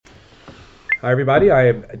Hi, everybody. I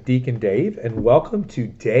am Deacon Dave, and welcome to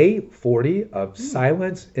day 40 of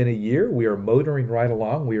Silence in a Year. We are motoring right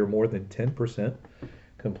along. We are more than 10%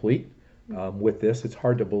 complete with this. It's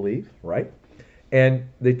hard to believe, right? And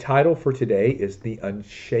the title for today is The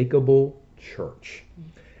Unshakable Church.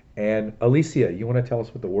 And Alicia, you want to tell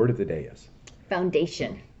us what the word of the day is?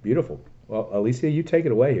 Foundation. Beautiful. Well, Alicia, you take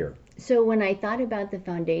it away here. So when I thought about the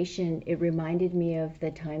foundation, it reminded me of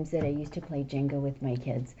the times that I used to play Jenga with my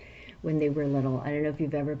kids when they were little. I don't know if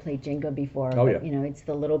you've ever played Jenga before, Oh, but yeah. it's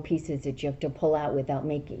the little pieces that you have to pull out without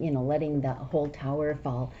making, letting the whole tower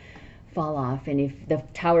fall off. And if the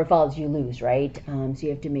tower falls, you lose, right? So you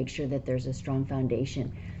have to make sure that there's a strong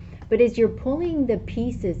foundation. But as you're pulling the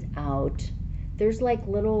pieces out, there's like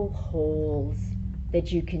little holes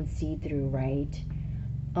that you can see through, right?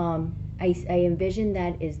 I envision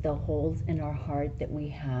that is the holes in our heart that we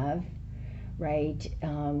have, right?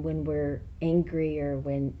 When we're angry or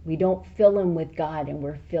when we don't fill them with God and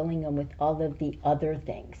we're filling them with all of the other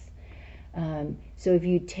things. So if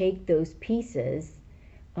you take those pieces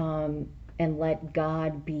and let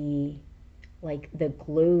God be like the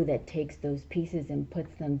glue that takes those pieces and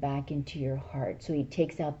puts them back into your heart. So he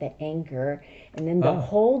takes out the anger, and then the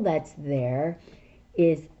hole that's there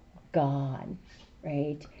is God,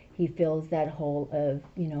 right? He fills that hole of,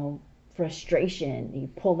 frustration. You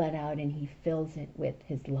pull that out and he fills it with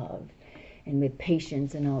his love and with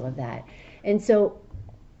patience and all of that. And so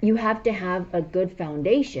you have to have a good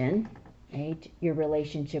foundation, right? Your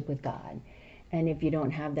relationship with God. And if you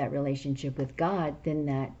don't have that relationship with God, then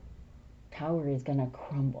that tower is going to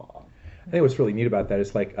crumble. I think what's really neat about that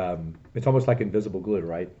is like it's almost like invisible glue,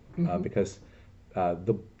 right? Because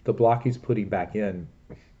the block he's putting back in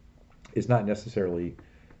is not necessarily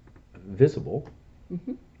visible,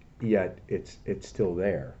 yet it's still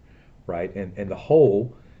there, right? And the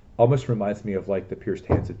whole almost reminds me of like the pierced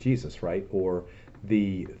hands of Jesus, right? Or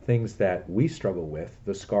the things that we struggle with,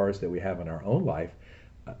 the scars that we have in our own life,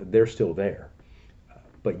 they're still there.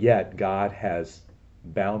 But yet God has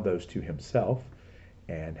bound those to himself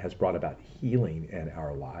and has brought about healing in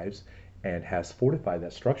our lives and has fortified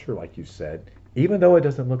that structure, like you said, even though it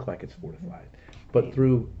doesn't look like it's fortified. But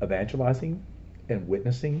through evangelizing and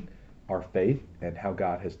witnessing our faith and how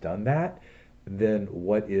God has done that, then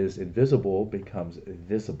what is invisible becomes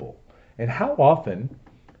visible. And how often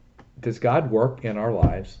does God work in our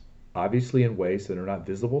lives, obviously in ways that are not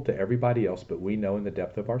visible to everybody else, but we know in the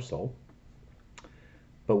depth of our soul,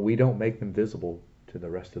 but we don't make them visible to the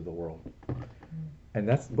rest of the world. And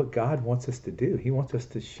that's what God wants us to do. He wants us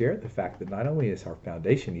to share the fact that not only is our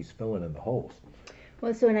foundation, he's filling in the holes.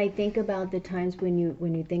 Well, so when I think about the times when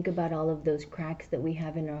you think about all of those cracks that we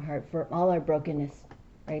have in our heart for all our brokenness,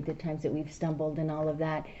 right? The times that we've stumbled and all of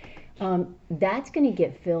that, that's going to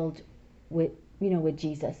get filled with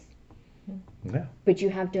Jesus. Yeah. But you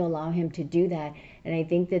have to allow him to do that. And I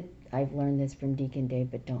think that I've learned this from Deacon Dave,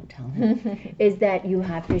 but don't tell him, is that you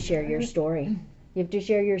have to share your story. You have to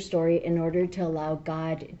share your story in order to allow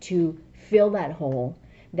God to fill that hole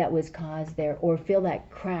that was caused there, or fill that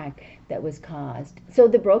crack that was caused. So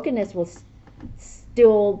the brokenness will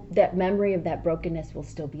still, that memory of that brokenness will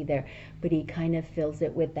still be there, but he kind of fills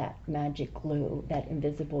it with that magic glue, that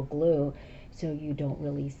invisible glue, so you don't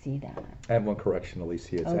really see that. I have one correction,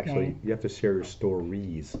 Alicia. It's actually, you have to share your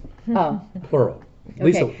stories, Oh, plural.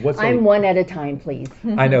 Lisa, okay. I'm one at a time, please.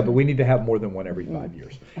 I know, but we need to have more than one every 5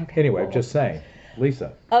 years. Okay. Anyway, I'm just saying.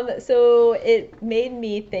 Lisa. So it made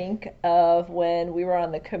me think of when we were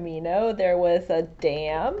on the Camino, there was a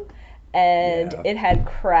dam and Yeah. it had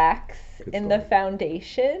cracks Good in the story.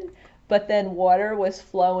 foundation, but then water was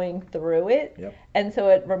flowing through it. Yep. And so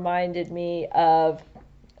it reminded me of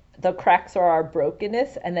the cracks are our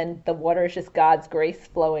brokenness, and then the water is just God's grace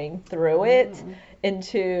flowing through it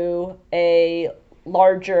into a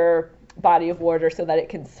larger body of water so that it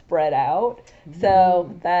can spread out.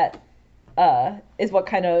 So that is what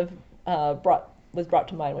kind of was brought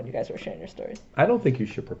to mind when you guys were sharing your stories. I don't think you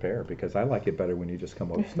should prepare because I like it better when you just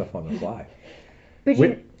come up with stuff on the fly. But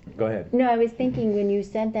Go ahead. no, I was thinking when you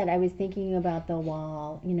said that, I was thinking about the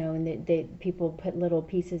wall, and they people put little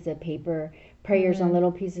pieces of paper, prayers on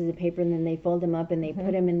little pieces of paper, and then they fold them up and they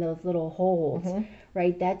put them in those little holes,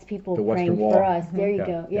 right? That's people The Western praying Wall. for us. There you Yeah,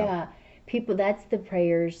 go. yeah. Yeah. People, that's the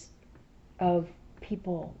prayers of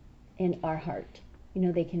people in our heart.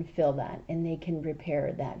 They can fill that and they can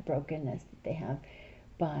repair that brokenness that they have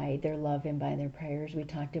by their love and by their prayers. We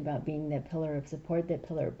talked about being that pillar of support, that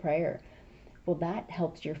pillar of prayer. Well, that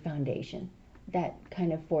helps your foundation. That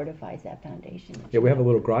kind of fortifies that foundation. Yeah, we have a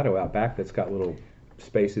little grotto out back that's got little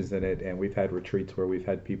spaces in it, and we've had retreats where we've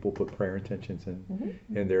had people put prayer intentions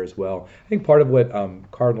in there as well. I think part of what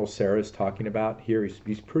Cardinal Sarah is talking about here,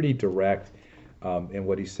 he's pretty direct in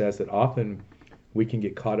what he says, that often we can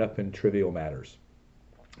get caught up in trivial matters,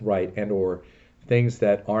 right, and or things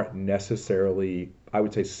that aren't necessarily, I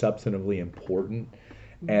would say, substantively important.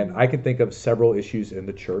 And I can think of several issues in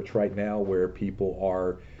the church right now where people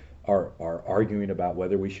are arguing about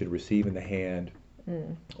whether we should receive in the hand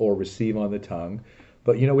or receive on the tongue.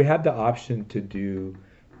 But we have the option to do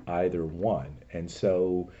either one. And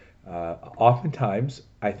so oftentimes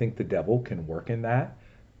I think the devil can work in that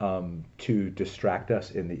to distract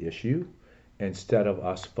us in the issue instead of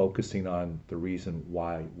us focusing on the reason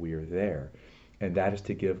why we are there. And that is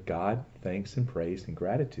to give God thanks and praise and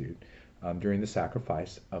gratitude during the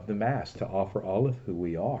sacrifice of the Mass, to offer all of who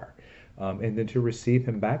we are, and then to receive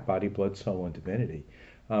Him back, body, blood, soul, and divinity.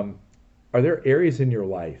 Are there areas in your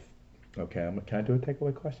life? Okay, can I do a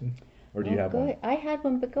takeaway question? Or do you have one? I had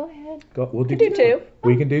one, but go ahead. We'll do two.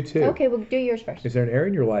 We can do two. Okay, we'll do yours first. Is there an area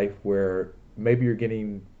in your life where maybe you're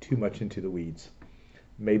getting too much into the weeds?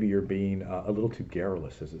 Maybe you're being a little too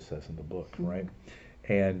garrulous, as it says in the book, right?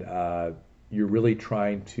 And you're really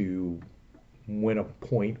trying to win a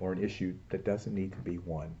point or an issue that doesn't need to be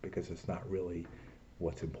won because it's not really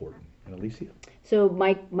what's important. And Alicia? So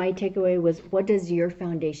my takeaway was, what does your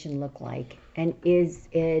foundation look like? And is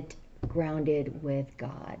it grounded with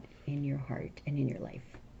God in your heart and in your life?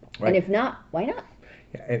 Right. And if not, why not?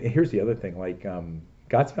 Yeah, and here's the other thing, like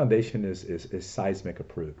God's foundation is seismic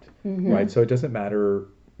approved, right? So it doesn't matter,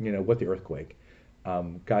 what the earthquake,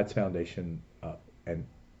 God's foundation and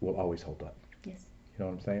will always hold up. Yes. You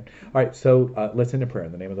know what I'm saying? All right, so let's end in prayer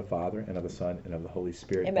in the name of the Father, and of the Son, and of the Holy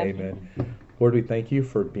Spirit. Amen. Lord, we thank you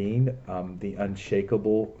for being the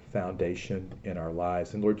unshakable foundation in our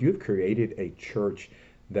lives. And Lord, you have created a church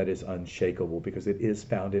that is unshakable because it is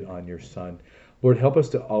founded on your Son. Lord, help us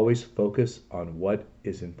to always focus on what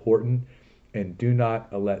is important and do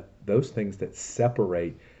not let those things that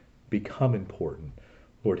separate become important.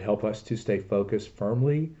 Lord, help us to stay focused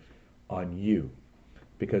firmly on you.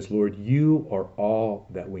 Because, Lord, you are all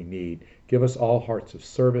that we need. Give us all hearts of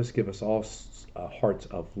service. Give us all hearts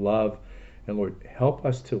of love. And, Lord, help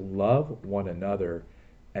us to love one another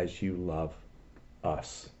as you love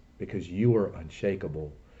us. Because you are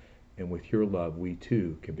unshakable. And with your love, we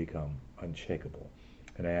too can become unshakable.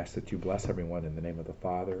 And I ask that you bless everyone in the name of the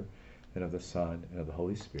Father, and of the Son, and of the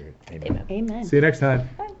Holy Spirit. Amen. Amen. See you next time.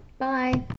 Bye.